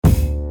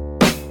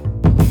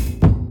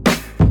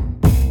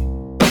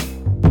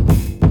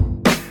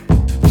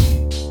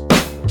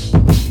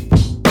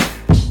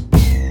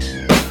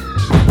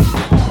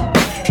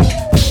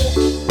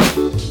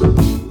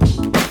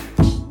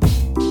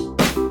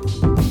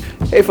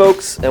Hey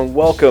folks, and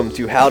welcome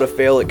to How to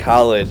Fail at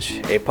College,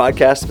 a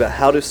podcast about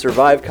how to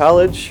survive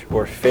college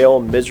or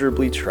fail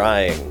miserably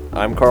trying.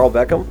 I'm Carl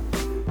Beckham.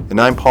 And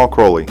I'm Paul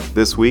Crowley.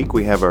 This week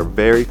we have our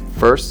very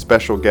first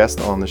special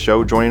guest on the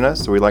show joining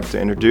us, so we'd like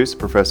to introduce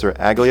Professor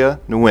Aglia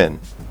Nguyen.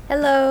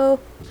 Hello.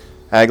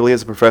 Aglia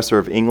is a professor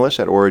of English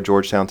at Horry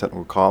Georgetown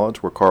Technical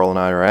College, where Carl and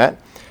I are at,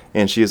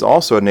 and she is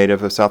also a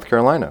native of South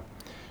Carolina.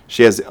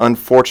 She has the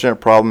unfortunate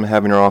problem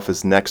having her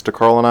office next to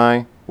Carl and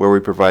I, where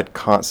we provide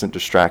constant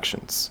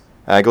distractions.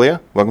 Aglia,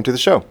 welcome to the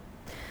show.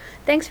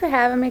 Thanks for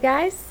having me,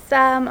 guys.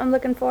 I'm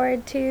looking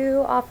forward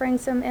to offering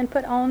some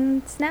input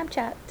on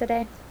Snapchat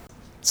today.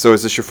 So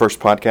is this your first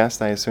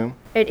podcast, I assume?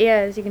 It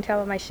is. You can tell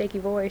by my shaky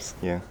voice.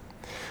 Yeah.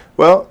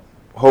 Well,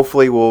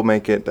 hopefully we'll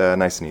make it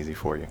nice and easy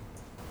for you.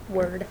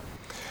 Word.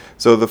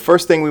 So the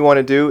first thing we want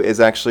to do is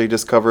actually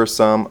just cover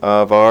some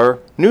of our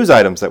news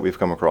items that we've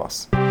come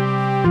across.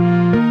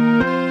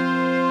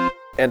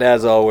 And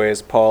as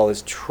always, Paul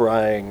is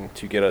trying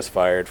to get us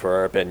fired for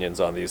our opinions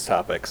on these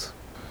topics.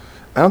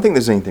 I don't think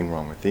there's anything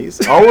wrong with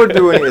these. All we're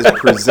doing is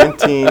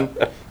presenting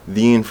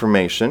the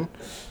information,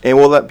 and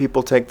we'll let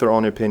people take their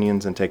own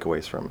opinions and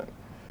takeaways from it.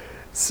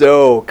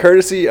 So,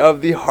 courtesy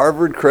of the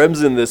Harvard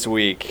Crimson this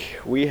week,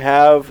 we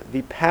have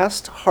the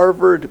past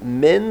Harvard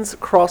men's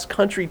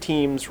cross-country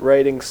teams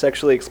writing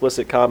sexually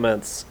explicit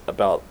comments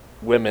about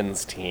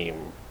women's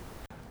team.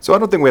 So I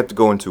don't think we have to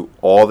go into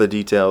all the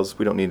details.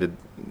 We don't need to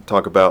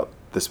talk about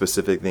the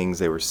specific things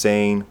they were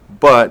saying,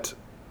 but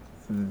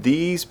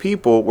these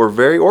people were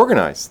very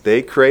organized.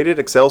 They created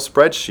Excel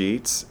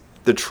spreadsheets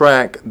to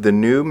track the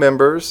new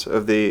members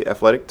of the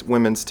athletic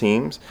women's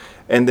teams,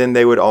 and then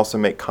they would also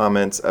make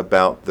comments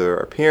about their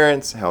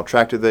appearance, how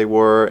attractive they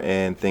were,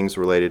 and things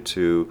related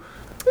to...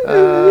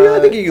 I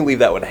think you can leave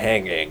that one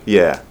hanging.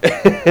 Yeah.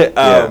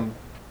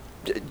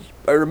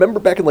 I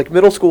remember back in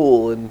middle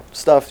school and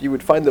stuff, you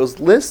would find those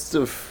lists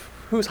of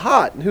who's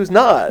hot and who's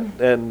not,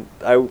 and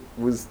I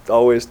was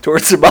always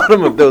towards the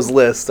bottom of those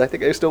lists. I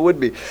think I still would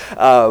be.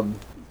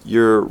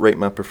 Your Rate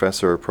My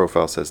Professor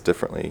profile says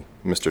differently,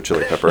 Mr.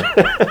 Chili Pepper.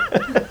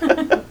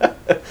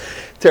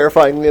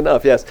 Terrifyingly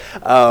enough, yes.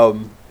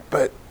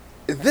 But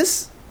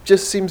this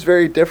just seems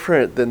very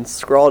different than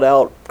scrawled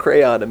out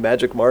crayon and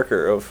magic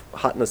marker of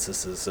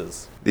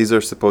hotnesses. These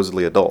are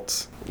supposedly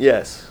adults.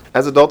 Yes.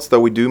 As adults, though,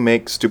 we do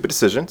make stupid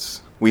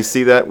decisions. We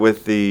see that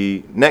with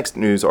the next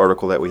news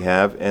article that we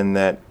have, and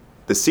that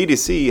the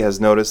CDC has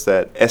noticed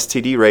that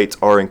STD rates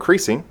are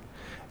increasing.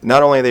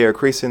 Not only are they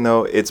increasing,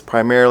 though, it's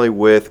primarily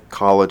with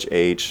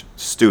college-age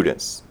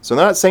students. So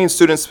they're not saying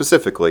students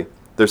specifically,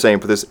 they're saying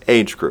for this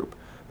age group.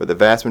 But the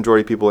vast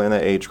majority of people in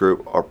that age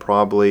group are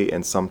probably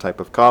in some type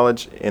of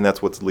college, and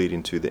that's what's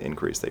leading to the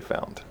increase they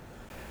found.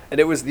 And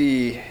it was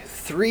the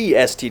 3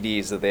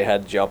 STDs that they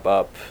had jump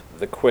up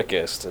the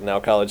quickest, and now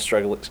colleges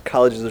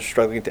are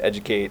struggling to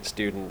educate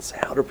students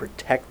how to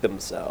protect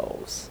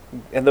themselves.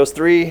 And those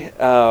 3,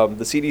 the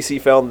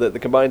CDC found that the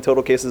combined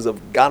total cases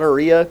of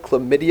gonorrhea,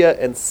 chlamydia,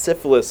 and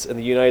syphilis in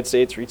the United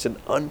States reached an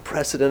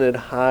unprecedented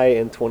high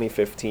in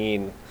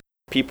 2015.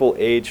 People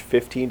aged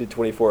 15 to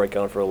 24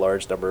 account for a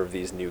large number of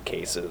these new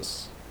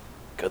cases.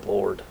 Good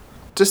Lord.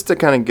 Just to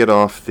kind of get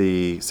off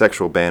the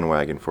sexual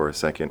bandwagon for a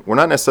second, we're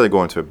not necessarily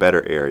going to a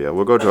better area.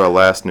 We'll go to our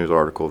last news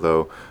article,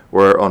 though,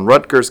 where on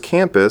Rutgers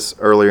campus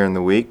earlier in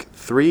the week,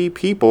 3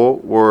 people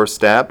were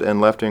stabbed and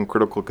left in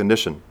critical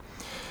condition.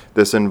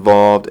 This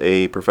involved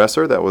a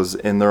professor that was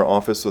in their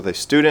office with a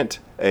student.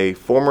 A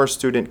former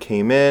student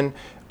came in,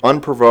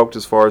 unprovoked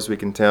as far as we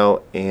can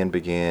tell, and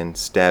began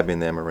stabbing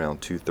them around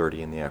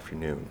 2:30 in the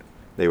afternoon.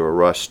 They were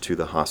rushed to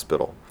the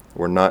hospital.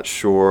 We're not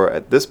sure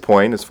at this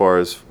point, as far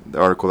as the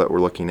article that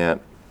we're looking at,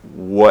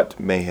 what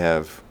may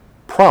have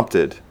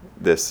prompted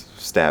this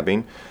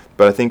stabbing,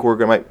 but I think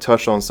might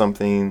touch on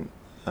something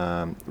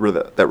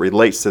that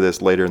relates to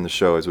this later in the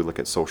show as we look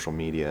at social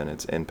media and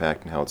its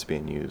impact and how it's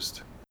being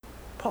used.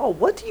 Paul,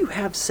 what do you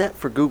have set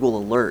for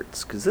Google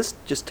Alerts? Because this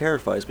just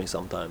terrifies me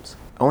sometimes.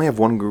 I only have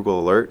one Google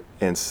Alert,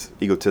 and it's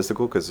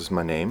egotistical because it's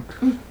my name.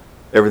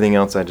 Everything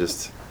else I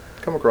just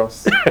come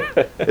across.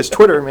 It's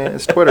Twitter, man.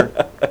 It's Twitter.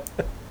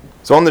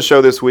 So on the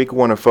show this week, we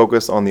want to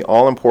focus on the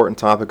all-important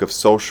topic of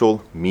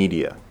social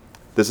media.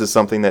 This is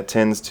something that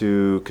tends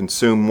to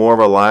consume more of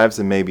our lives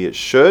than maybe it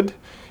should,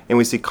 and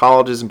we see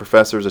colleges and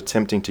professors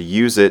attempting to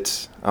use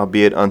it,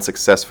 albeit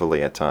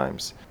unsuccessfully at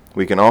times.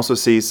 We can also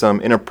see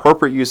some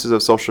inappropriate uses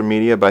of social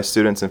media by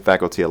students and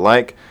faculty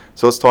alike,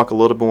 so let's talk a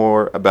little bit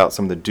more about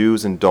some of the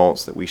do's and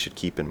don'ts that we should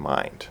keep in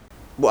mind.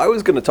 Well, I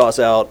was going to toss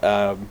out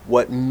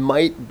what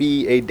might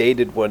be a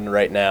dated one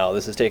right now.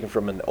 This is taken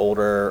from an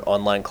older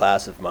online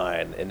class of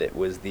mine, and it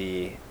was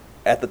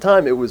at the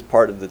time, it was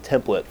part of the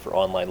template for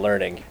online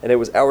learning, and it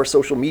was our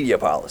social media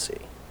policy.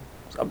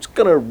 So I'm just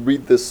going to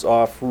read this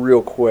off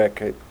real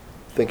quick. I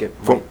think it...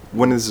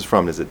 When is this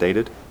from? Is it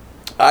dated?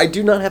 I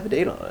do not have a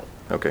date on it.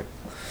 Okay.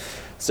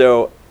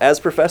 So, As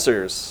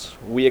professors,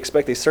 we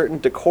expect a certain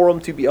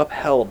decorum to be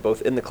upheld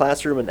both in the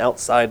classroom and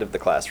outside of the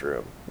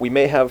classroom. We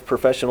may have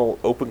professional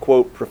open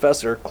quote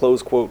professor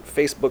close quote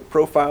Facebook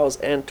profiles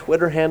and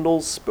Twitter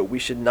handles, but we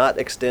should not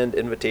extend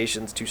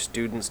invitations to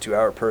students to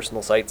our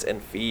personal sites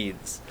and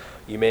feeds.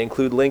 You may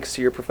include links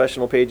to your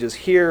professional pages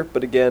here,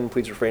 but again,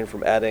 please refrain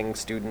from adding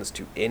students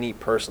to any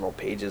personal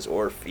pages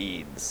or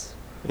feeds.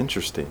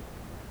 Interesting.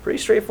 Pretty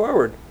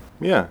straightforward.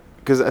 Yeah,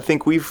 because I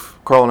think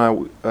Carl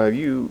and I,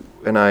 you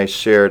and I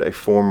shared a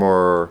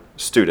former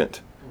student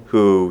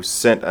who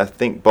sent, I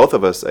think, both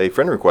of us a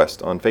friend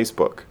request on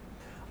Facebook.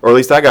 Or at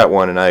least I got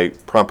one and I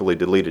promptly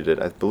deleted it.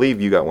 I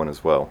believe you got one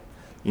as well.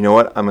 You know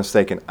what? I'm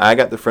mistaken. I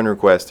got the friend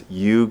request.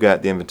 You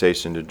got the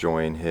invitation to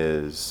join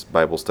his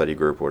Bible study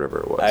group, or whatever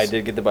it was. I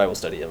did get the Bible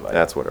study invite.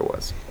 That's what it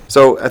was.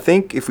 So I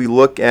think if we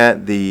look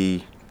at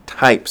the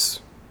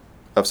types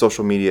of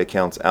social media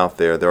accounts out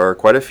there, there are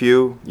quite a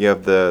few. You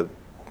have the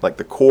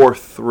core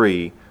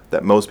three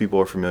that most people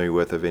are familiar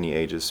with of any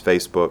ages: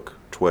 Facebook,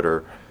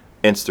 Twitter,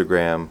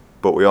 Instagram.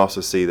 But we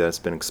also see that it's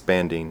been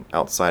expanding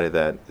outside of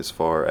that as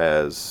far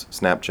as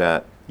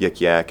Snapchat,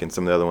 Yik Yak, and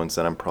some of the other ones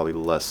that I'm probably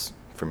less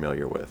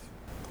familiar with.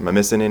 Am I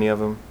missing any of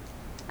them?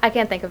 I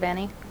can't think of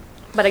any.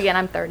 But again,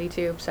 I'm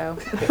 32, so.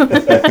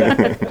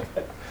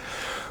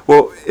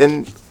 Well,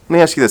 and let me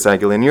ask you this,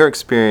 Aguila. In your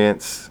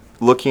experience,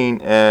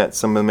 looking at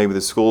some of maybe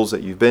the schools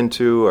that you've been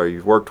to or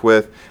you've worked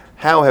with,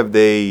 how have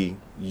they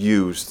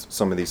used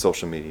some of these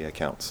social media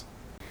accounts?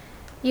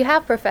 You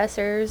have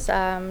professors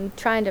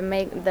trying to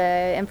make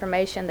the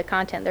information, the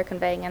content they're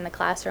conveying in the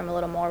classroom a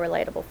little more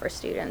relatable for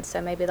students.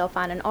 So maybe they'll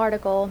find an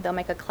article, they'll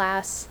make a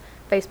class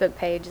Facebook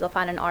page, they'll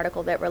find an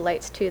article that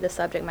relates to the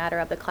subject matter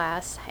of the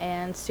class,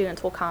 and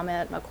students will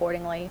comment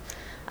accordingly.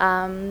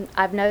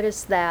 I've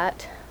noticed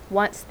that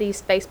once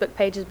these Facebook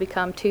pages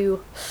become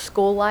too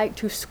school-like,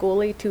 too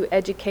schooly, too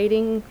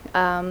educating,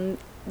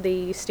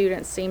 the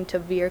students seem to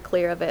veer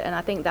clear of it, and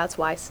I think that's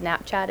why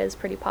Snapchat is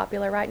pretty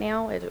popular right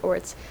now, or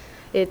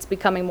it's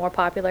becoming more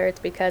popular. It's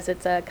because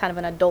it's a kind of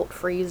an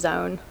adult-free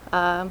zone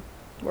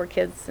where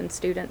kids and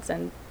students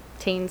and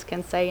teens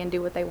can say and do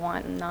what they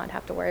want and not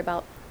have to worry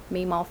about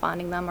Meemaw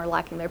finding them or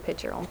liking their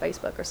picture on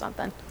Facebook or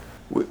something.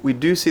 We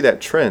do see that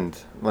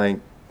trend. Like,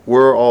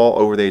 we're all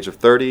over the age of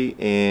 30,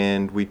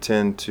 and we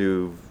tend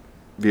to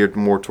veer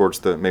more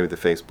towards maybe the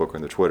Facebook or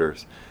the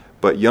Twitters.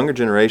 But younger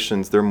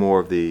generations, they're more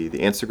of the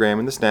Instagram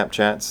and the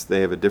Snapchats.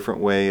 They have a different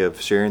way of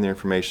sharing their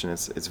information.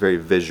 It's very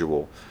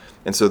visual.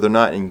 And so they're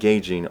not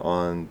engaging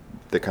on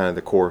the kind of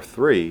the core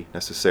three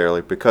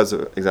necessarily because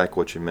of exactly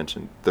what you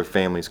mentioned. Their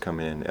families come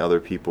in, other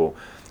people.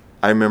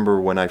 I remember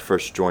when I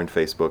first joined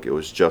Facebook, it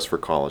was just for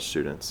college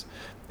students.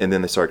 And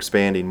then they start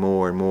expanding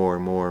more and more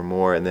and more and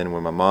more. And then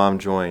when my mom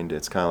joined,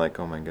 it's kind of like,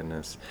 oh my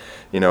goodness.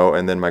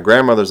 And then my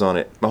grandmother's on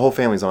it. My whole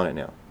family's on it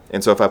now.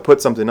 And so if I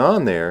put something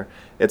on there,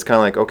 it's kind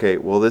of like, okay,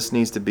 well, this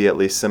needs to be at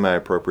least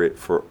semi-appropriate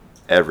for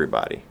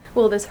everybody.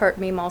 Will this hurt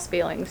Meemaw's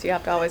feelings? You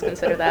have to always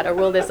consider that. Or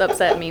will this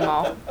upset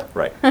Meemaw?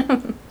 Right.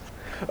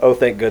 Oh,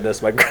 thank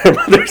goodness my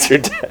grandmothers are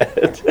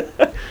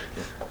dead.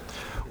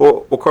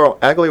 Well, Carl,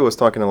 Aguila was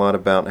talking a lot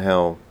about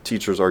how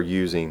teachers are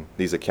using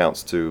these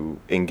accounts to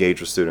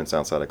engage with students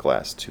outside of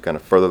class, to kind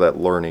of further that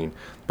learning.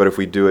 But if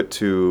we do it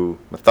too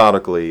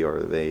methodically, or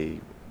they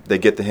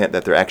get the hint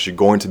that they're actually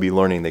going to be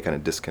learning, they kind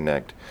of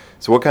disconnect.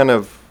 So what kind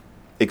of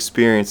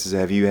experiences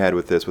have you had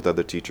with this, with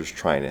other teachers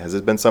trying it? Has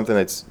it been something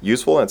that's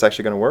useful and it's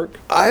actually going to work?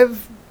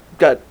 I've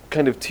got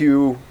kind of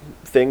two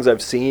things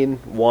I've seen.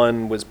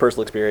 One was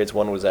personal experience.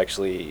 One was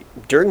actually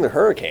during the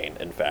hurricane,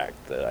 in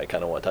fact, that I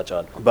kind of want to touch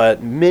on.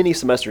 But many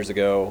semesters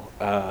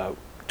ago,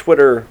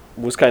 Twitter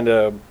was kind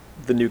of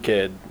the new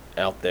kid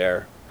out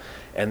there,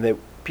 and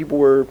we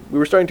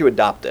were starting to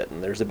adopt it.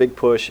 And there's a big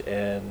push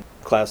in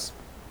class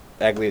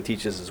Aguila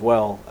teaches as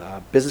well,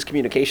 business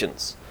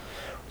communications,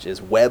 which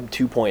is Web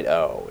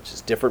 2.0, which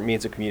is different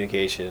means of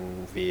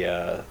communication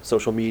via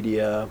social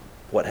media,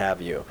 what have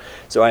you.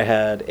 So I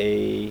had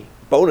a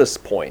bonus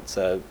points,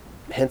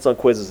 hints on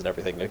quizzes and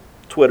everything, a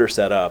Twitter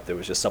set up. There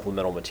was just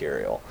supplemental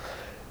material.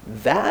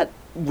 That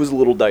was a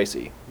little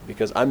dicey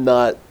because I'm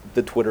not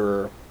the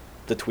tweeter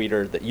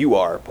that you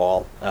are,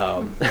 Paul.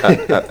 I'm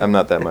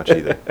not that much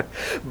either.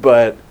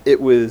 But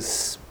it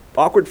was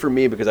awkward for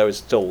me because I was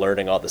still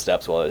learning all the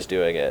steps while I was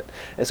doing it.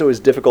 And so it was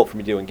difficult for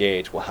me to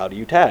engage. Well, how do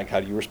you tag? How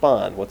do you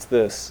respond? What's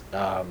this?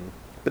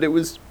 But it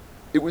was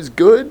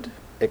good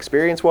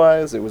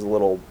experience-wise. It was a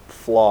little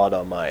flawed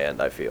on my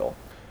end, I feel.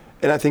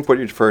 And I think what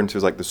you're referring to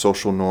is like the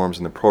social norms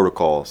and the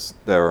protocols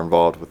that are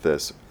involved with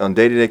this. On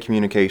day-to-day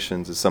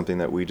communications is something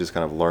that we just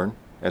kind of learn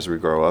as we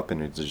grow up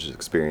and just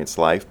experience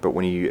life. But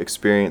when you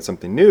experience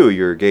something new,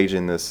 you're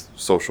engaging this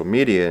social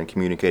media and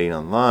communicating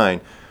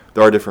online,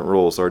 there are different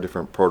rules, there are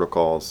different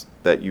protocols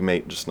that you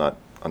may just not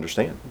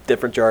understand.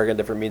 Different jargon,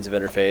 different means of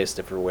interface,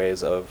 different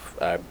ways of,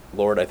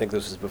 Lord, I think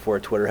this was before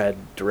Twitter had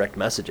direct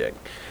messaging.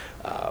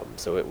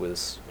 So it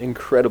was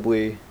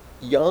incredibly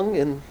young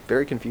and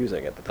very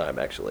confusing at the time,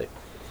 actually.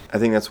 I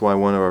think that's why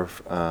one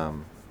of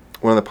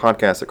the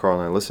podcasts that Carl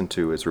and I listen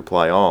to is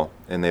Reply All,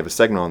 and they have a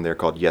segment on there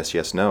called Yes,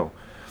 Yes, No.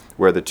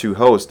 where the two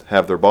hosts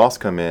have their boss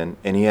come in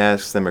and he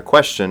asks them a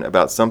question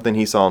about something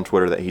he saw on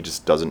Twitter that he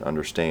just doesn't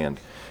understand.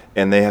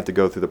 And they have to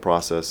go through the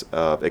process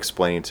of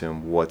explaining to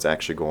him what's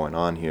actually going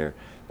on here.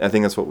 And I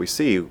think that's what we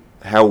see,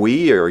 how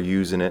we are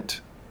using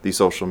it, these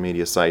social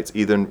media sites,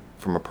 either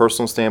from a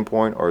personal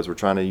standpoint or as we're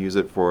trying to use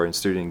it for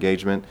student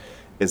engagement,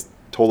 is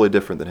totally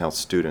different than how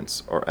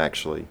students are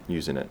actually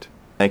using it.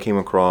 I came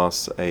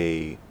across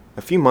a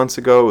few months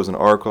ago, it was an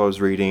article I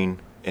was reading,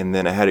 and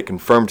then I had it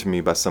confirmed to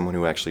me by someone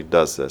who actually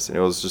does this. And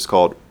it was just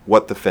called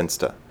What the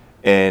Finsta.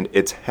 And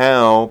it's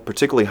how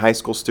particularly high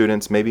school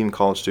students, maybe even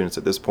college students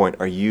at this point,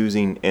 are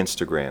using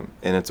Instagram.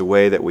 And it's a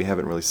way that we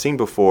haven't really seen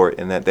before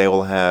in that they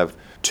will have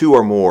 2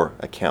 or more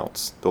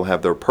accounts. They'll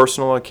have their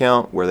personal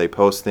account where they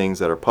post things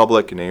that are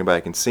public and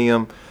anybody can see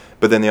them.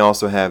 But then they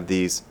also have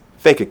these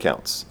fake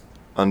accounts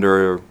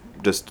under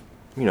just,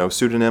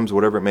 pseudonyms,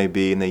 whatever it may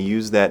be. And they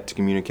use that to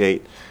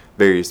communicate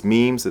various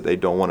memes that they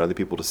don't want other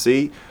people to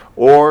see.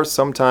 Or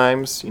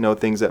sometimes,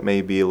 things that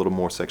may be a little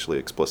more sexually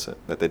explicit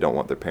that they don't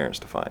want their parents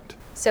to find.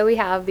 So we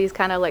have these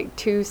kind of like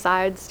 2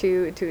 sides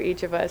to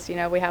each of us.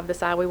 We have the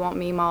side we want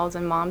meemaws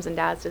and moms and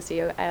dads to see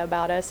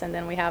about us, and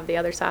then we have the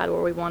other side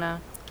where we want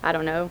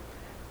to,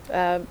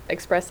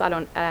 express,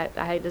 I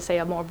hate to say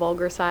a more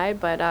vulgar side,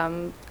 but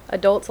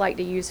adults like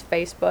to use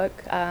Facebook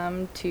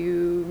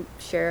to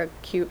share a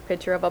cute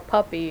picture of a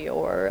puppy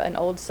or an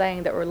old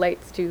saying that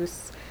relates to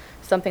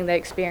something they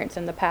experienced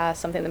in the past,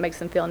 something that makes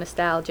them feel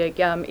nostalgic.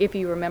 If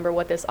you remember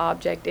what this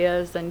object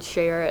is, then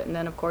share it, and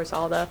then of course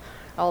all the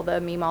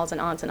meemaws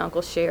and aunts and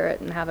uncles share it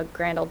and have a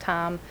grand old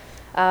time.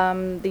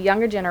 The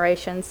younger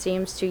generation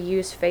seems to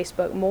use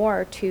Facebook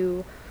more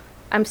to,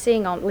 I'm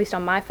seeing at least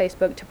on my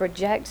Facebook, to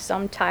project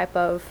some type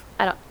of,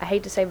 I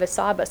hate to say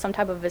facade, but some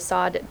type of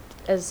facade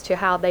as to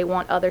how they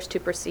want others to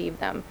perceive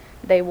them.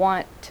 They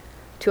want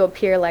to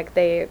appear like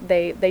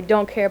they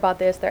don't care about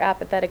this, they're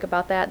apathetic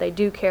about that, they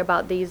do care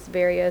about these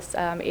various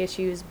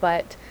issues,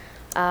 but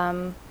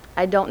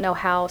I don't know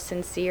how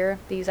sincere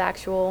these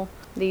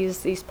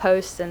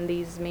posts and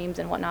these memes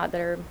and whatnot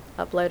that are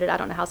uploaded, I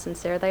don't know how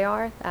sincere they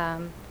are.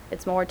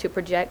 It's more to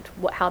project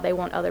how they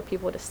want other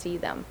people to see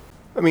them.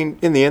 I mean,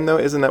 in the end, though,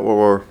 isn't that what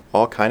we're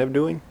all kind of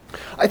doing?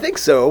 I think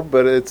so,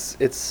 but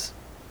it's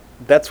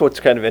that's what's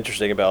kind of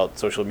interesting about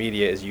social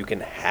media is you can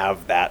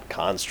have that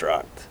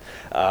construct.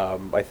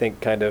 I think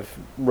kind of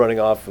running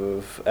off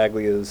of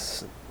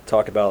Aglia's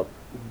talk about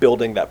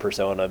building that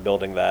persona,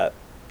 building that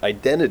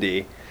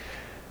identity,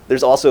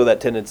 there's also that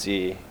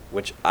tendency,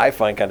 which I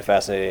find kind of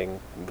fascinating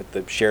with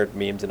the shared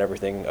memes and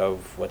everything,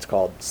 of what's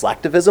called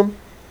slacktivism,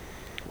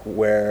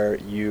 where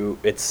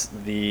it's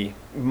the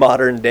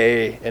modern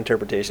day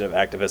interpretation of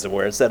activism,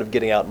 where instead of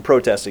getting out and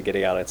protesting,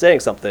 getting out and saying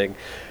something,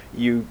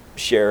 you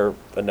share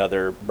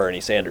another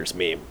Bernie Sanders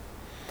meme,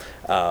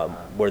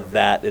 where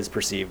that is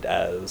perceived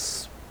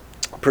as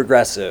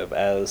progressive,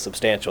 as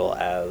substantial,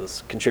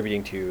 as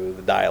contributing to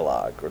the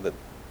dialogue or the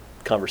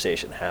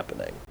conversation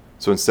happening.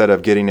 So instead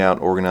of getting out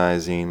and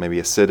organizing maybe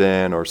a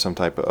sit-in or some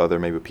type of other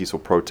maybe peaceful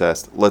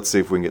protest, let's see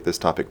if we can get this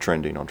topic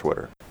trending on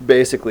Twitter.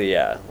 Basically,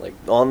 yeah. Like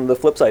on the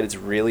flip side, it's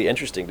really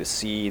interesting to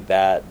see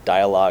that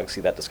dialogue,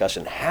 see that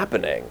discussion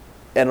happening,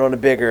 and on a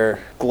bigger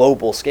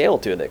global scale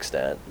to an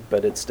extent,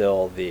 but it's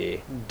still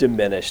the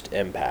diminished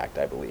impact,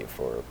 I believe,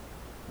 for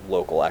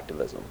local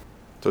activism.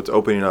 So it's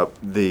opening up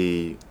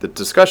the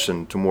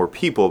discussion to more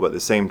people, but at the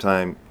same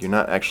time, you're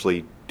not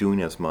actually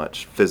doing as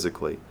much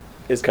physically.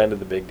 Is kind of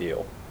the big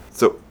deal.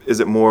 So is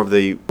it more of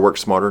the work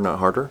smarter, not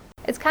harder?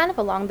 It's kind of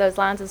along those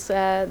lines as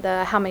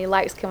the how many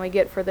likes can we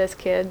get for this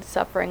kid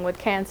suffering with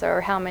cancer,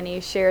 or how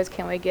many shares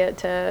can we get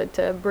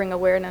to bring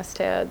awareness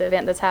to the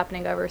event that's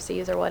happening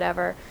overseas or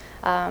whatever.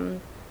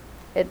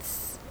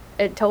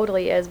 It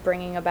totally is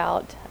bringing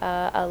about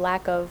a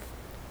lack of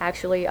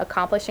actually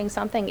accomplishing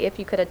something. If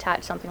you could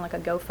attach something like a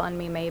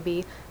GoFundMe,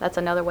 maybe that's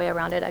another way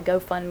around it, a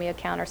GoFundMe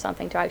account or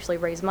something to actually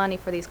raise money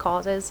for these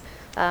causes,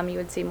 you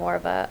would see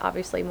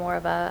obviously more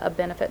of a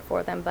benefit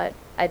for them. But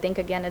I think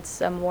again,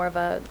 it's more of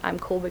a I'm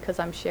cool because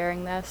I'm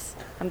sharing this.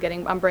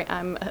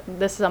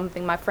 This is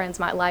something my friends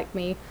might like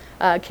me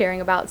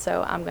caring about,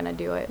 so I'm going to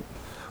do it.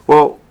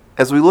 Well,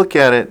 as we look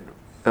at it,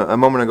 a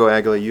moment ago,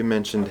 Agla, you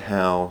mentioned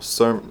how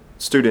some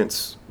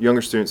students,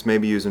 younger students, may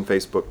be using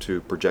Facebook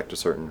to project a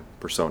certain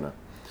persona.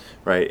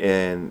 Right,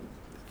 and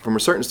from a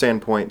certain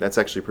standpoint, that's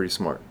actually pretty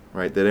smart,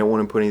 right? They don't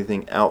want to put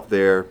anything out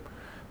there,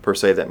 per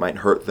se, that might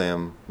hurt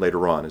them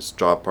later on, as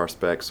job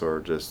prospects or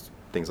just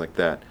things like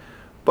that.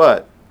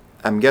 But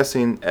I'm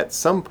guessing at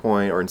some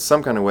point or in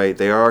some kind of way,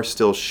 they are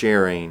still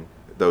sharing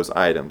those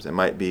items. It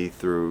might be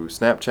through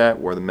Snapchat,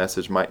 where the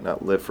message might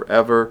not live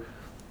forever.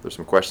 There's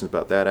some questions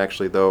about that,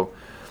 actually, though.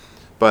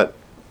 But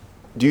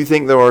do you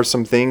think there are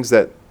some things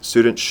that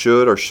students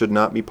should or should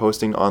not be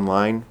posting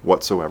online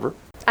whatsoever?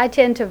 I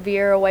tend to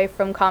veer away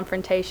from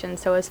confrontation,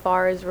 so as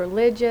far as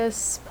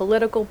religious,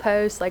 political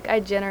posts, I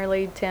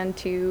generally tend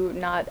to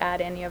not add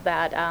any of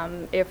that.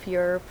 If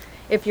you're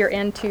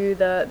into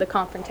the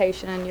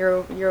confrontation and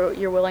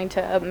you're willing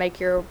to make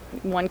your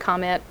one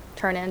comment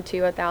turn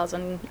into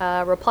 1,000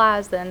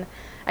 replies, then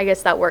I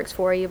guess that works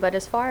for you. But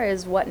as far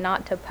as what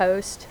not to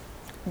post,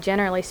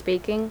 generally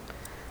speaking.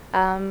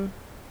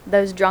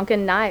 Those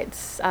drunken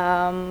nights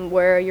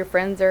where your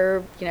friends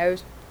are,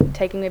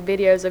 taking the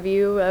videos of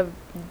you of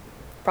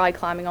probably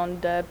climbing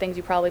on the things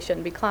you probably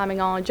shouldn't be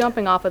climbing on,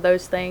 jumping off of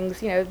those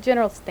things,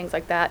 general things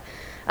like that.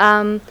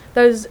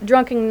 Those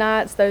drunken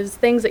nights, those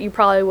things that you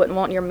probably wouldn't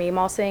want your meme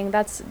all seeing,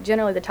 that's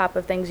generally the type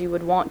of things you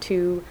would want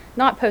to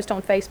not post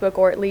on Facebook,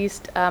 or at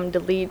least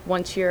delete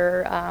once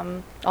you're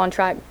on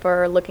track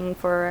for looking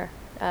for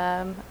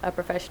a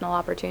professional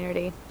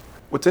opportunity.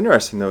 What's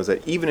interesting, though, is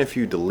that even if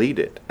you delete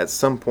it, at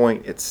some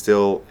point it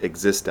still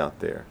exists out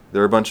there.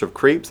 There are a bunch of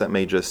creeps that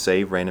may just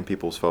save random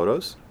people's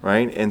photos,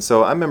 right? And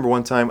so I remember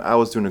one time I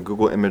was doing a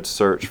Google image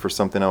search for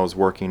something I was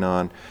working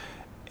on,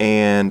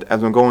 and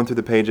as I'm going through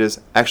the pages,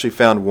 I actually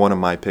found one of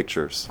my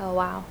pictures. Oh,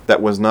 wow.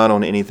 That was not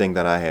on anything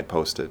that I had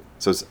posted.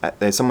 So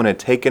someone had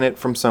taken it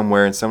from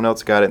somewhere, and someone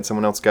else got it, and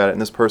someone else got it,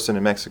 and this person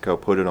in Mexico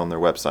put it on their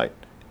website.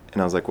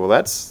 And I was like, well,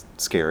 that's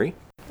scary.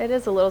 It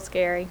is a little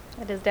scary.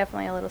 It is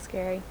definitely a little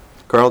scary.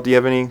 Carl, do you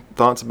have any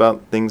thoughts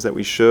about things that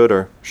we should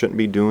or shouldn't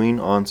be doing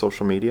on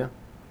social media,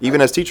 even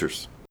as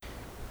teachers?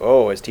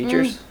 Oh, as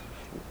teachers?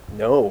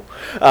 No.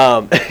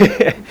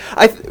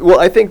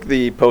 I think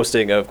the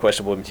posting of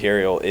questionable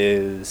material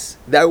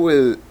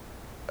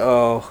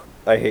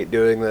I hate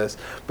doing this,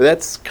 but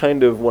that's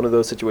kind of one of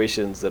those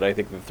situations that I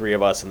think the three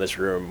of us in this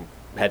room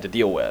had to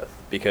deal with,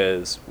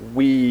 because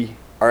we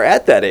are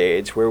at that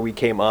age where we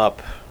came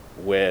up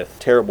with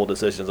terrible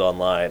decisions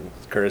online,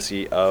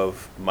 courtesy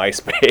of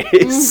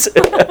MySpace.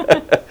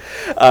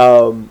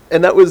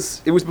 And it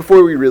was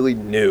before we really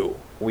knew.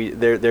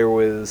 There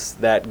was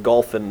that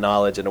gulf in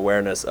knowledge and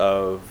awareness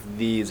of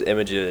these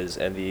images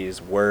and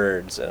these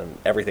words and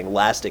everything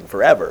lasting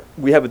forever.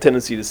 We have a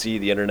tendency to see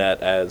the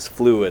internet as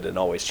fluid and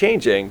always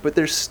changing, but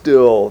there's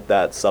still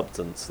that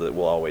substance that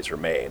will always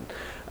remain.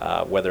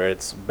 Whether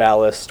it's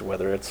ballast,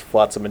 whether it's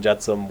flotsam and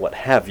jetsam, what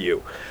have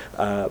you.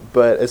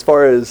 But as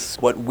far as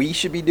what we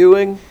should be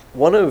doing,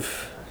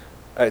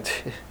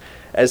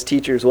 as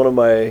teachers,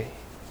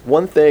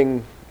 one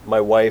thing my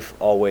wife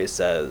always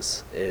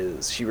says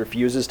is she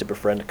refuses to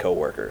befriend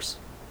coworkers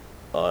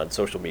on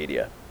social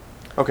media.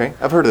 Okay,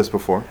 I've heard this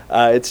before.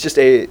 It's just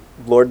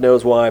Lord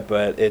knows why,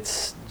 but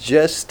it's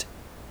just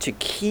to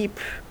keep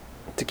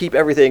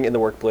everything in the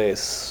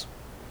workplace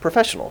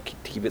professional,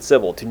 to keep it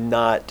civil, to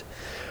not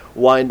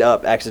wind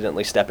up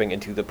accidentally stepping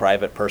into the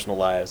private personal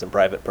lives and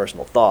private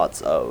personal thoughts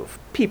of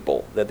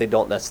people that you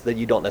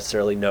don't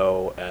necessarily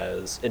know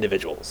as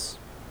individuals,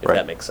 if Right.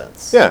 that makes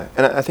sense. Yeah,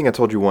 and I think I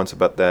told you once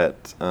about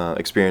that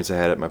experience I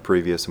had at my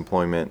previous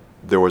employment.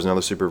 There was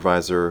another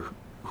supervisor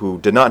who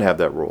did not have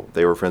that rule.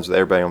 They were friends with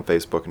everybody on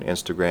Facebook and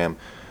Instagram,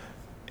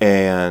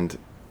 and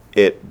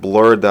it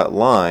blurred that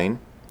line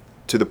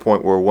to the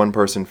point where one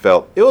person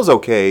felt it was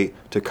okay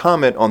to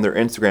comment on their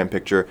Instagram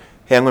picture,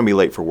 hey, I'm going to be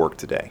late for work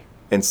today,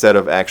 instead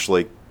of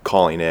actually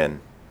calling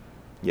in.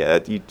 Yeah,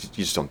 you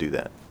just don't do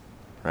that,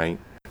 right?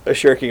 A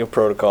shirking of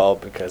protocol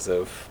because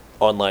of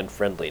online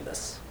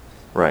friendliness.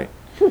 Right.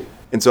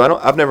 And so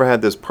I've never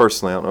had this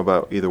personally, I don't know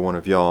about either one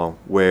of y'all,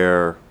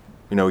 where,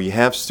 you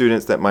have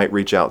students that might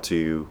reach out to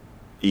you,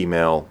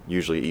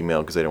 usually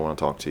email because they don't want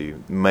to talk to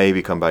you,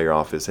 maybe come by your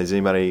office. Have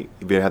you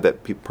ever had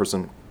that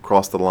person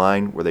cross the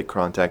line where they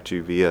contact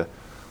you via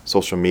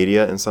social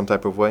media in some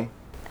type of way?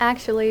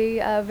 Actually,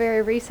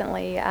 very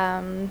recently,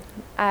 I'm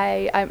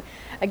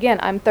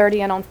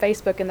 30 and on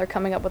Facebook, and they're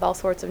coming up with all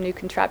sorts of new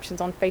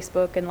contraptions on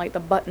Facebook, and like the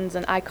buttons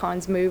and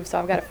icons move, so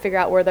I've got to figure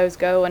out where those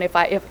go, and if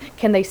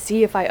can they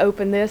see if I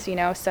open this,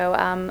 So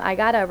I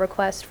got a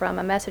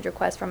message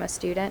request from a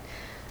student,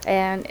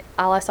 and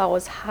all I saw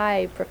was,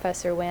 "Hi,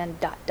 Professor Wynn, ...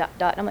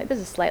 I'm like, this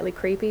is slightly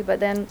creepy, but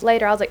then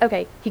later I was like,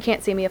 okay, he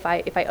can't see me if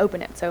I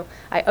open it, so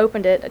I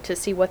opened it to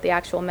see what the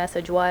actual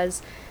message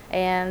was,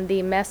 and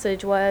the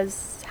message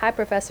was, "Hi,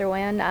 Professor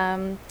Wynn.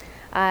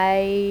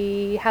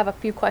 I have a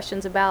few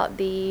questions about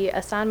the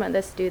assignment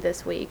that's due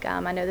this week. I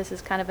know this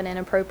is kind of an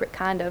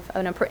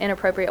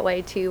inappropriate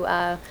way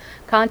to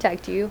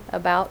contact you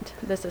about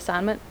this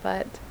assignment,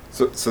 but."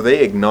 So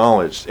they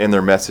acknowledged in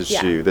their message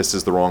Yeah. to you, this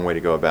is the wrong way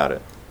to go about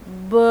it.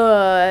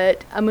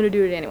 But I'm going to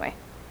do it anyway.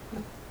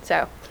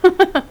 So.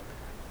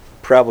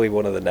 Probably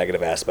one of the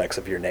negative aspects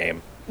of your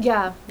name.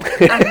 Yeah.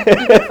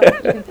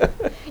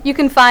 You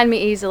can find me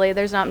easily.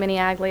 There's not many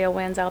Aglia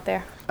Wins out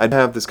there. I'd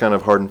have this kind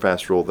of hard and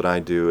fast rule that I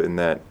do, in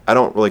that I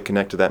don't really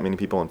connect to that many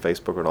people on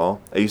Facebook at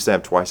all. I used to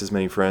have twice as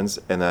many friends,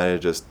 and I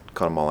just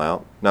cut them all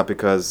out. Not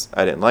because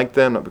I didn't like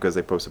them, not because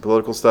they posted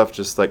political stuff,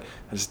 just like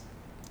I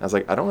was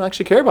like, I don't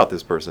actually care about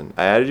this person.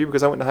 I added you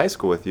because I went to high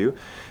school with you,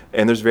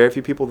 and there's very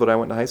few people that I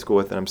went to high school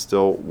with and I'm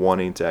still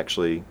wanting to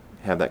actually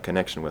have that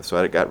connection with. So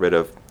I got rid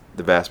of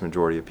the vast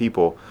majority of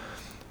people.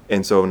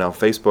 And so now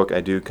Facebook,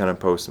 I do kind of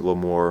post a little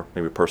more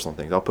maybe personal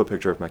things. I'll put a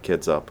picture of my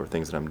kids up or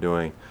things that I'm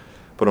doing.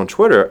 But on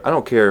Twitter, I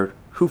don't care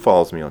who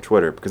follows me on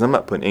Twitter, because I'm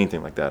not putting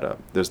anything like that up.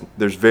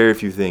 There's very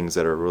few things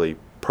that are really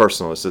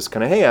personal. It's just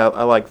kind of, hey,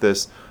 I like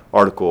this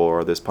article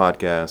or this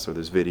podcast or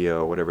this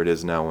video or whatever it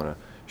is now I want to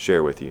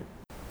share with you.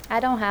 I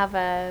don't have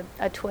a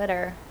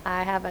Twitter.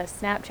 I have a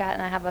Snapchat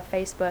and I have a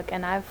Facebook,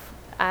 and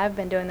I've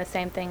been doing the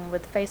same thing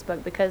with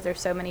Facebook because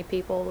there's so many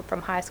people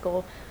from high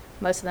school.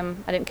 Most of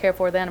them I didn't care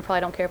for then and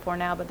probably don't care for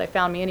now, but they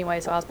found me anyway,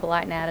 so I was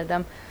polite and added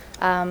them.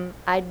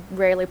 I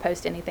rarely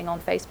post anything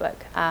on Facebook.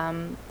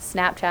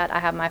 Snapchat, I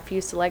have my few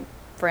select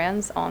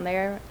friends on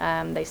there.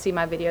 They see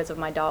my videos of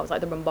my dogs,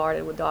 like they're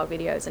bombarded with dog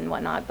videos and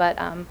whatnot, but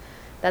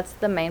that's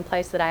the main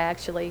place that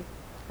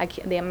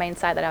the main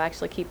site that I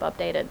actually keep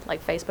updated.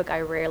 Like Facebook,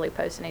 I rarely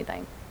post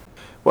anything.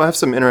 Well, I have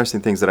some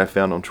interesting things that I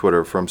found on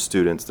Twitter from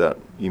students that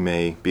you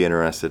may be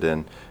interested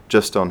in,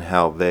 just on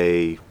how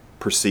they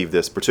perceive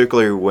this,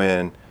 particularly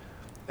when,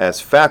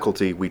 as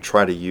faculty, we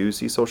try to use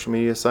these social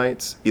media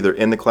sites, either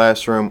in the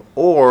classroom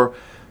or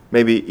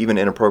maybe even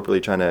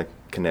inappropriately trying to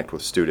connect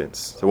with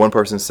students. So one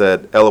person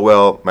said,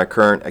 LOL, my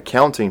current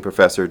accounting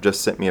professor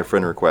just sent me a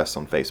friend request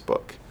on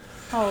Facebook.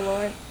 Oh,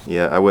 Lord.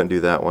 Yeah, I wouldn't do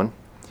that one.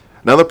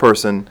 Another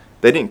person,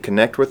 they didn't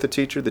connect with the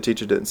teacher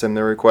didn't send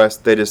their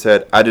request. They just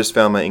said, I just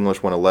found my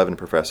English 111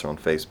 professor on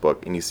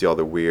Facebook, and you see all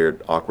the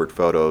weird, awkward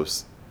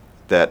photos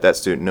that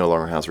student no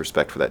longer has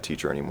respect for that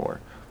teacher anymore.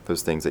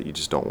 Those things that you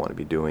just don't want to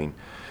be doing.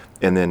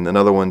 And then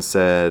another one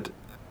said,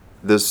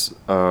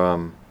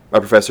 my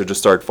professor just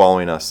started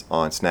following us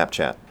on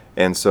Snapchat.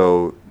 And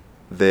so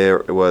there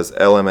was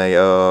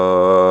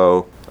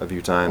LMAO a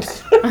few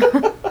times.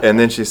 And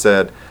then she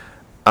said,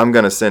 I'm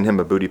going to send him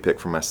a booty pic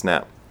from my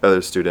Snap.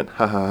 Other student,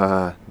 ha ha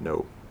ha,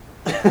 no.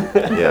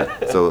 Yeah,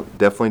 so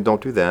definitely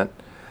don't do that.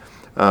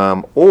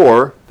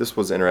 Or, this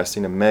was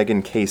interesting, to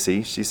Megan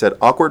Casey. She said,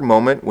 awkward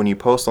moment when you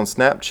post on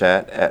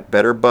Snapchat at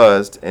Better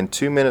Buzzed, and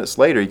 2 minutes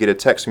later you get a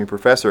text from your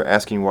professor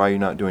asking why you're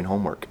not doing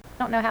homework.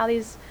 I don't know how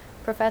these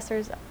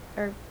professors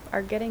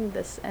are getting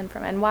this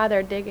information and why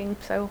they're digging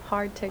so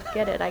hard to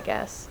get it, I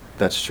guess.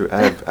 That's true.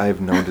 I have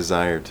no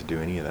desire to do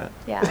any of that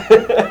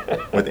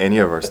Yeah. with any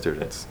of our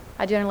students.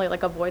 I generally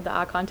avoid the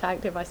eye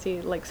contact if I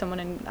see someone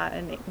in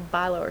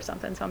Bilo or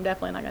something, so I'm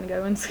definitely not going to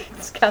go and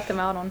scout them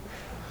out on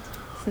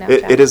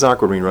Snapchat. It is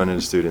awkward when you run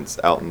into students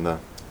out in the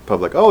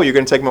public. Oh, you're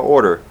going to take my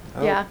order.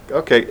 Oh, Yeah.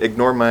 Okay,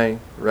 ignore my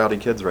rowdy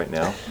kids right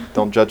now.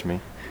 Don't judge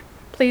me.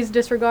 Please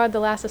disregard the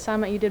last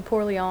assignment you did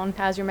poorly on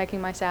as you're making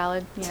my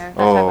salad, that type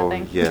of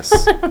thing.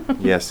 Yes.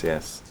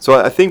 Yes.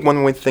 So I think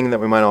one thing that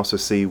we might also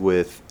see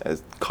with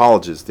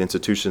colleges, the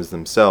institutions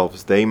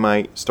themselves, they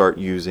might start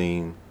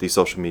using these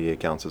social media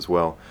accounts as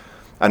well.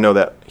 I know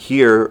that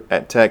here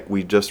at Tech,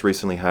 we just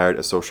recently hired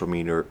a social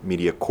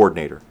media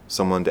coordinator,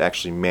 someone to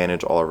actually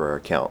manage all of our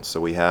accounts.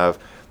 So we have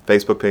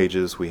Facebook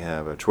pages, we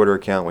have a Twitter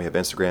account, we have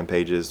Instagram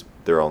pages.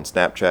 They're on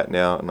Snapchat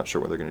now. I'm not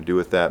sure what they're going to do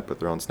with that, but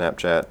they're on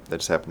Snapchat. That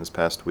just happened this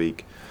past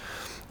week.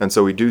 And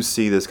so we do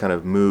see this kind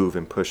of move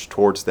and push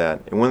towards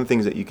that. And one of the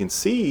things that you can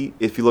see,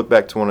 if you look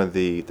back to one of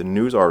the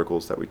news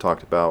articles that we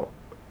talked about,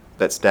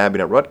 that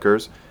stabbing at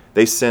Rutgers,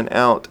 they sent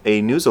out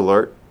a news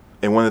alert,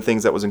 and one of the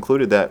things that was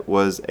included that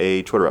was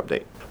a Twitter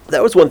update.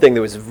 That was one thing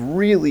that was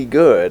really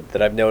good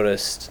that I've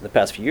noticed in the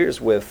past few years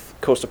with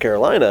Coastal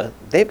Carolina.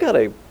 They've got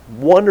a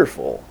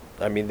wonderful,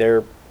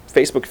 their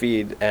Facebook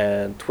feed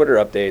and Twitter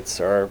updates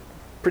are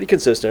pretty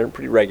consistent,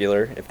 pretty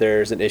regular. If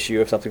there's an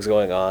issue, if something's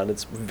going on,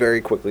 it's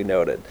very quickly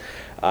noted.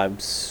 I'm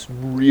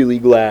really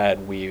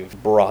glad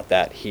we've brought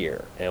that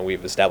here and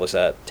we've established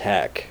that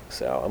Tech.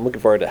 So I'm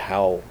looking forward to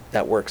how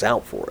that works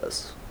out for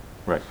us.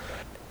 Right.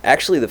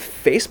 Actually, the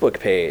Facebook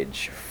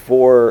page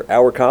for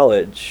our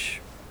college,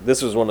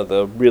 this was one of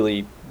the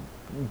really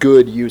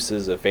good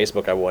uses of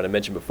Facebook I want to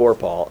mention before,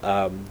 Paul.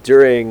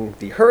 During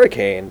the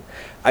hurricane,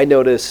 I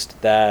noticed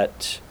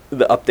that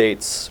the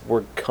updates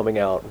were coming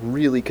out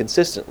really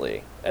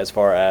consistently as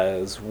far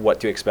as what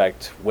to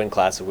expect when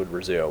classes would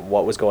resume,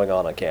 what was going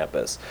on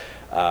campus,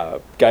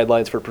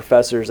 guidelines for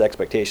professors,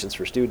 expectations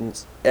for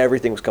students.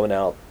 Everything was coming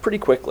out pretty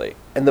quickly.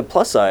 And the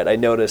plus side, I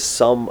noticed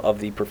some of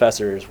the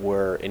professors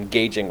were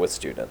engaging with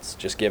students,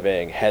 just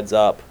giving heads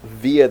up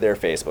via their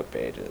Facebook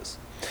pages.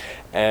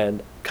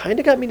 And kind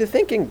of got me to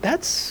thinking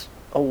that's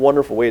a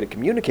wonderful way to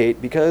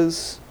communicate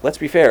because, let's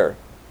be fair,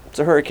 it's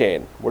a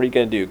hurricane. What are you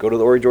going to do? Go to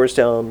the Horry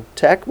Georgetown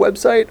Tech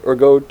website or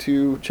go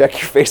to check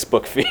your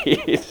Facebook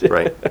feed?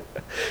 Right.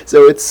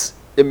 So it's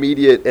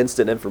immediate,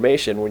 instant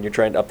information when you're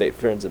trying to update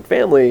friends and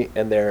family,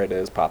 and there it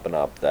is popping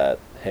up that,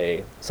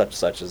 hey, such and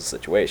such is the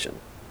situation.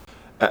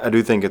 I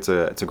do think it's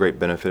a great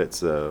benefit.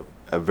 It's a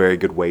very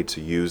good way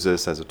to use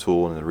this as a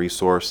tool and a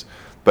resource.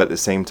 But at the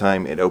same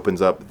time, it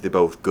opens up the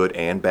both good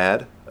and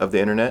bad of the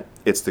internet.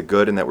 It's the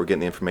good in that we're getting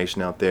the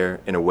information out there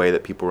in a way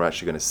that people are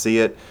actually going to see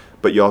it.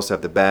 But you also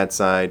have the bad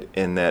side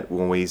in that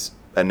when we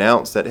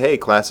announce that, hey,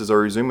 classes are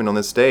resuming on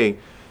this day,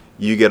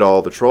 you get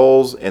all the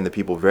trolls and the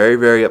people very,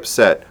 very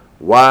upset.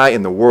 Why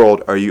in the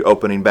world are you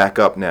opening back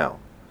up now?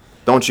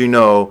 Don't you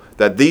know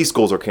that these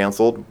schools are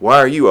canceled? Why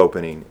are you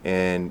opening?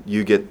 And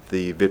you get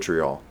the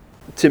vitriol.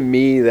 To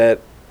me, that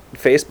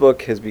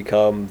Facebook has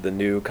become the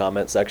new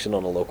comment section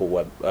on a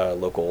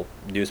local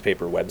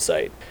newspaper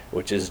website,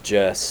 which is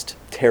just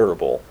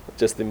terrible.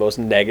 Just the most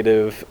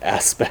negative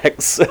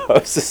aspects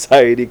of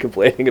society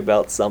complaining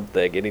about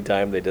something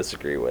anytime they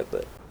disagree with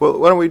it. Well,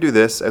 why don't we do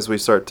this as we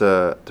start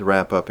to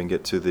wrap up and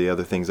get to the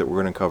other things that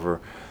we're going to cover.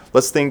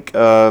 Let's think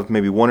of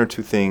maybe one or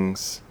two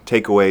things,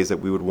 takeaways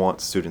that we would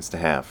want students to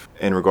have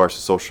in regards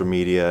to social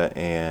media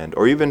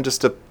or even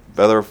just to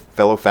other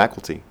fellow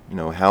faculty,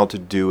 how to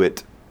do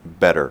it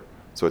better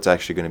so it's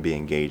actually going to be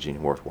engaging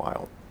and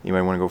worthwhile. You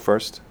might want to go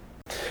first?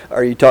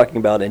 Are you talking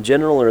about in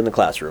general or in the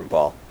classroom,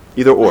 Paul?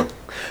 Either or.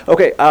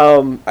 Okay,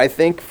 I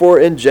think for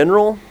in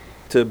general,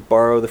 to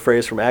borrow the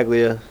phrase from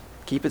Aglia,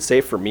 keep it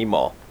safe for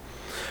Meemaw.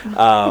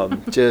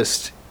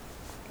 Just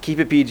keep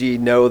it PG.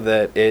 Know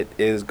that it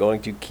is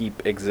going to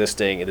keep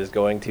existing. It is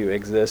going to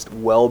exist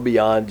well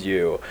beyond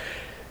you.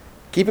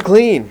 Keep it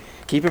clean.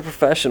 Keep it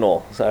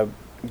professional. So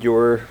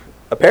you're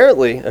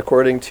apparently,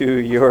 according to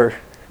your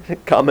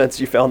comments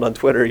you found on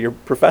Twitter, your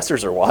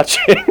professors are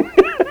watching.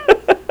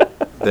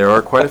 There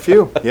are quite a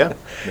few. Yeah,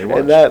 they watch.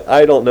 And that,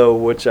 I don't know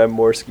which I'm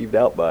more skeeved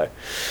out by.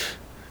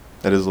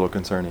 That is a little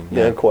concerning.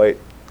 Yeah, quite.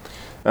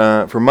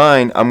 For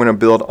mine, I'm going to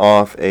build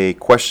off a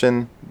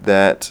question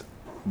that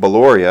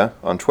Valoria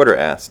on Twitter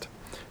asked.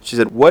 She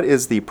said, what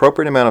is the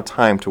appropriate amount of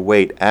time to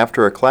wait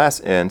after a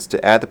class ends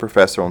to add the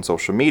professor on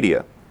social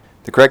media?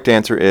 The correct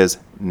answer is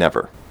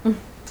never.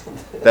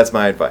 That's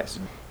my advice.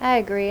 I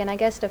agree, and I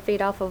guess to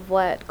feed off of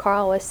what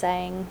Carl was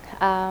saying,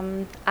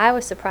 I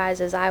was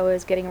surprised as I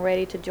was getting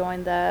ready to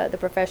join the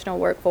professional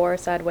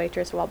workforce. I'd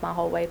waitress my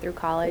whole way through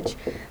college.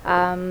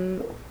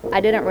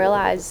 I didn't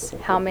realize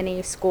how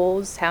many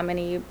schools, how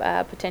many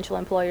potential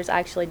employers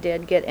actually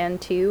did get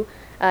into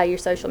your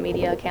social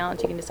media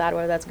account. You can decide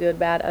whether that's good,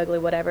 bad, ugly,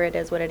 whatever it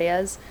is, what it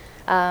is.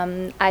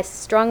 I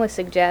strongly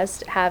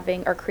suggest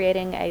having or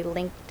creating a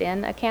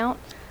LinkedIn account.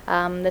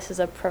 This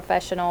is a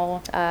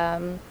professional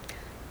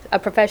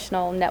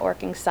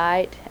networking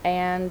site,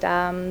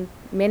 and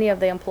many of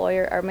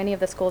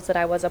the schools that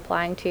I was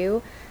applying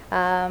to,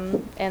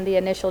 and the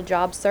initial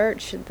job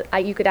search,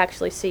 you could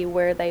actually see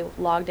where they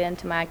logged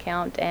into my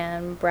account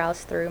and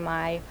browse through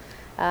my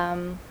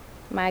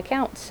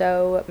account.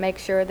 So make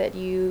sure that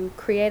you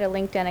create a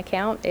LinkedIn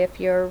account if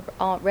you're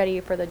all ready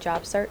for the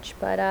job search.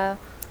 But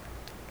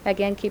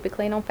again, keep it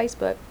clean on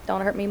Facebook.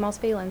 Don't hurt Meemaw's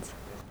feelings.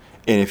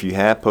 And if you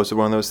have posted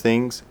one of those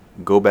things,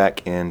 go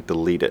back and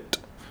delete it.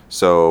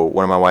 So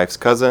one of my wife's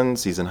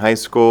cousins, he's in high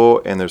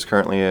school, and there's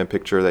currently a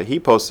picture that he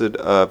posted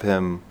of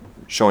him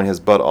showing his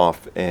butt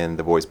off in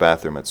the boys'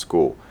 bathroom at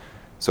school.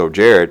 So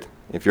Jared,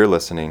 if you're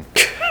listening,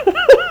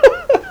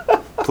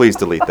 please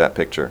delete that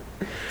picture.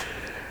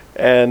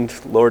 And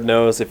Lord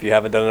knows if you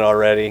haven't done it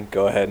already,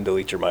 go ahead and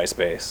delete your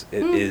MySpace.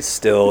 It is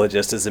still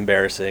just as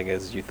embarrassing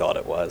as you thought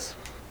it was.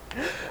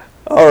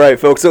 All right,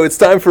 folks, so it's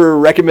time for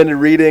recommended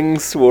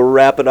readings. We'll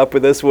wrap it up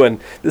with this one.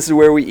 This is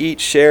where we each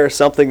share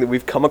something that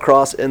we've come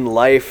across in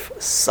life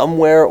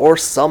somewhere or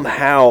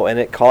somehow, and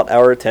it caught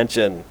our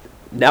attention.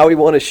 Now we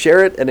want to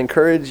share it and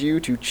encourage you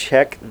to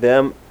check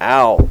them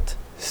out.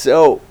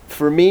 So,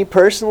 for me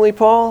personally,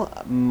 Paul,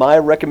 my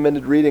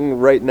recommended reading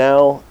right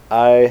now,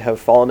 I have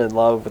fallen in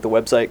love with a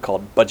website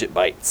called Budget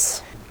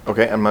Bites.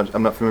 Okay, I'm not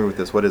familiar with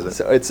this. What is it?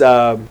 So it's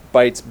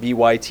Bites,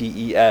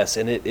 BYTES,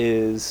 and it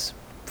is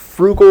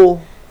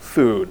frugal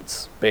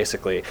foods,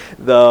 basically.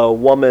 The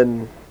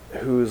woman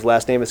whose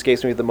last name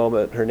escapes me at the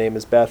moment, her name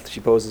is Beth. She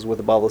poses with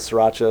a bottle of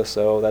sriracha,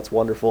 so that's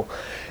wonderful.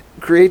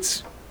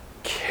 Creates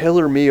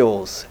killer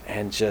meals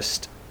and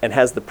has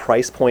the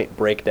price point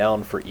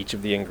breakdown for each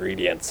of the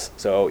ingredients.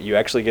 So you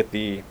actually get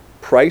the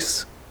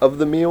price of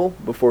the meal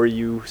before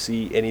you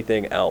see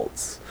anything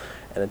else.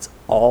 And it's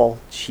all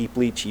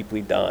cheaply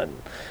done.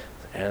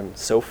 And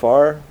so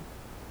far,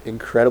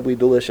 incredibly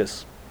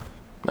delicious.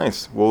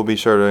 Nice. We'll be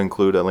sure to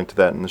include a link to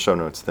that in the show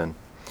notes then.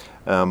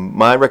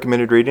 My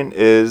recommended reading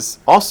is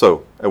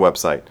also a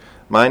website.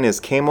 Mine is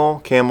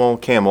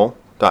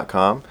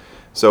camelcamel.com.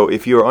 So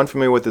if you are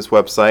unfamiliar with this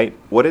website,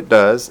 what it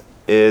does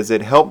is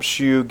it helps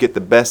you get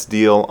the best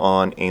deal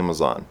on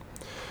Amazon.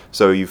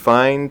 So you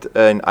find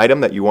an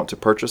item that you want to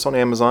purchase on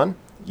Amazon,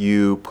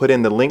 you put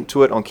in the link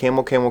to it on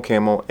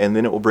Camel, and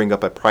then it will bring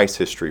up a price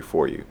history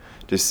for you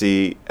to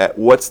see at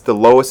what's the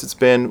lowest it's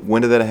been,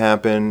 when did that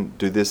happen,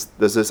 does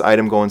this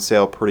item go on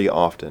sale pretty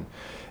often.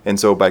 And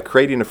so by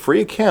creating a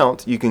free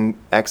account, you can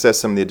access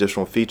some of the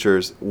additional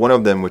features. One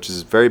of them, which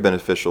is very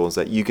beneficial, is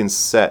that you can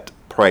set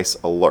price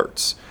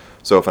alerts.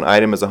 So if an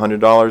item is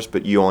 $100,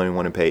 but you only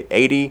want to pay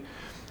 $80,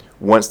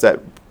 once that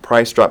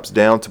price drops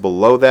down to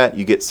below that,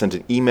 you get sent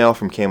an email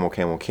from Camel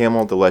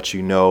to let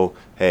you know,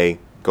 hey,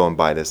 go and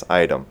buy this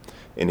item.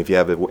 And if you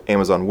have an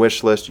Amazon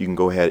wish list, you can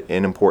go ahead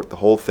and import the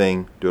whole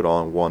thing, do it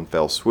all in one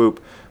fell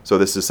swoop. So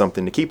this is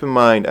something to keep in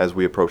mind as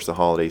we approach the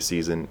holiday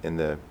season and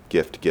the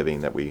gift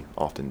giving that we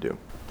often do.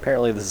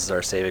 Apparently this is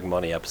our saving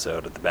money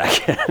episode at the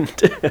back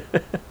end.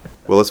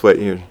 Well, let's wait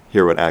and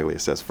hear what Aglia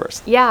says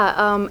first.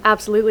 Yeah,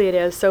 absolutely it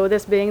is. So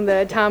this being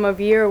the time of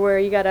year where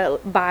you gotta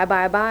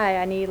buy.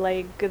 I need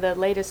like the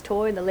latest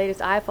toy, the latest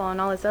iPhone,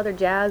 all this other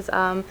jazz.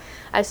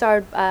 I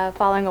started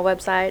following a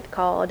website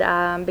called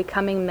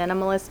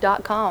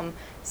becomingminimalist.com.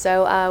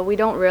 So we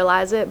don't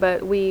realize it,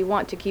 but we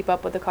want to keep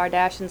up with the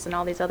Kardashians and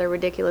all these other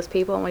ridiculous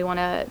people, and we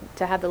want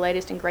to have the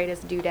latest and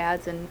greatest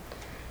doodads and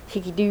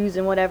hickey-doos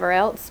and whatever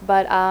else.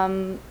 But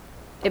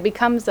it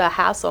becomes a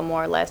hassle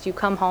more or less. You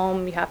come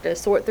home, you have to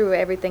sort through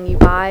everything you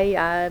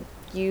buy.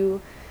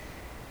 You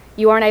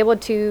aren't able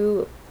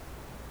to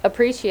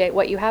appreciate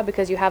what you have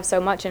because you have so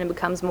much, and it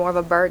becomes more of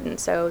a burden.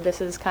 So this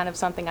is kind of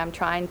something I'm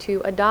trying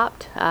to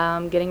adopt,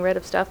 getting rid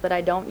of stuff that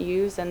I don't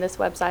use. And this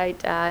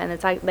website, and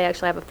they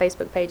actually have a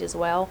Facebook page as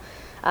well.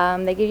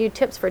 They give you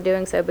tips for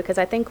doing so, because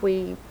I think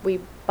we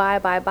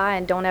buy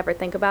and don't ever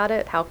think about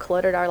it, how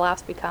cluttered our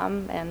lives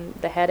become and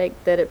the headache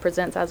that it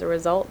presents as a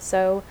result.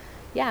 So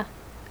yeah,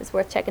 it's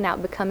worth checking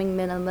out,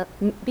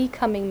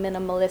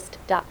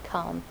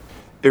 becomingminimalist.com.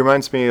 It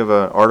reminds me of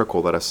an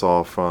article that I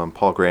saw from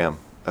Paul Graham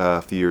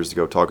a few years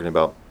ago talking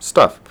about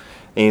stuff.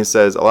 And he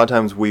says a lot of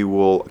times we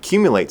will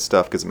accumulate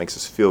stuff because it makes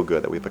us feel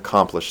good that we've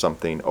accomplished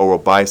something, or we'll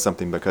buy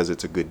something because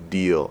it's a good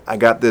deal. I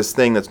got this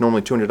thing that's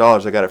normally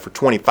 $200, I got it for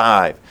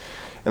 $25.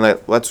 And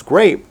that's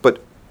great,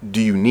 but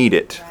do you need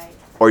it? Right.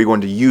 Or are you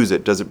going to use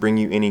it? Does it bring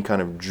you any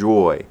kind of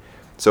joy?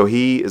 So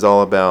he is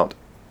all about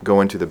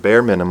going to the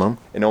bare minimum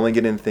and only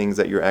getting things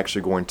that you're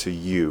actually going to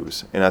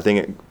use. And I think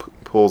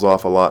it pulls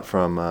off a lot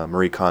from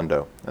Marie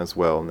Kondo as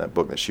well, in that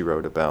book that she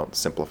wrote about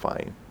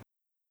simplifying.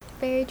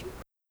 Very true.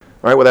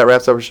 All right, well,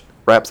 that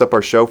wraps up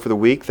our show for the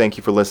week. Thank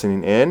you for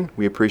listening in.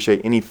 We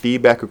appreciate any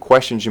feedback or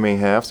questions you may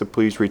have, so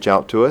please reach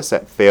out to us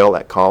at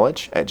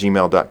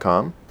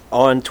failatcollege@gmail.com.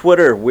 On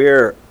Twitter,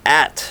 we're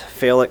at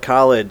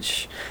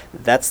failatcollege.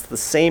 That's the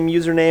same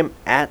username,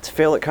 at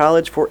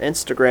failatcollege, for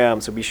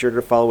Instagram, so be sure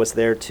to follow us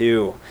there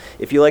too.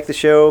 If you like the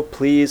show,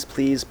 please,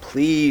 please,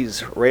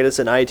 please rate us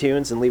in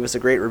iTunes and leave us a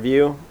great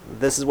review.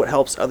 This is what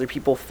helps other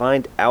people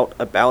find out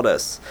about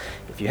us.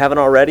 If you haven't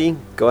already,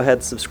 go ahead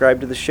and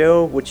subscribe to the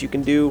show, which you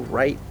can do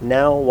right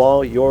now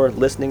while you're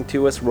listening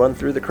to us run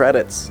through the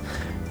credits.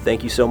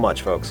 Thank you so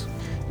much, folks.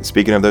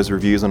 Speaking of those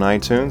reviews on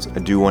iTunes, I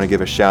do want to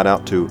give a shout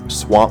out to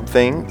Swamp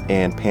Thing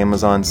and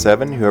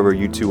Pamazon7. Whoever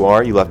you two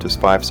are, you left us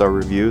 5-star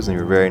reviews and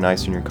you were very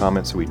nice in your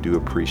comments, so we do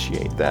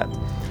appreciate that.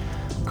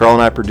 Carl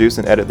and I produce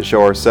and edit the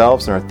show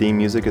ourselves, and our theme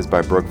music is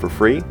by Broke for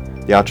Free.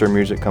 The outro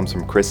music comes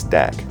from Chris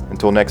Dack.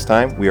 Until next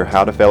time, we are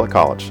How to Fail at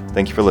College.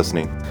 Thank you for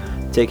listening.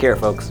 Take care,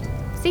 folks.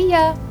 See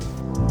ya!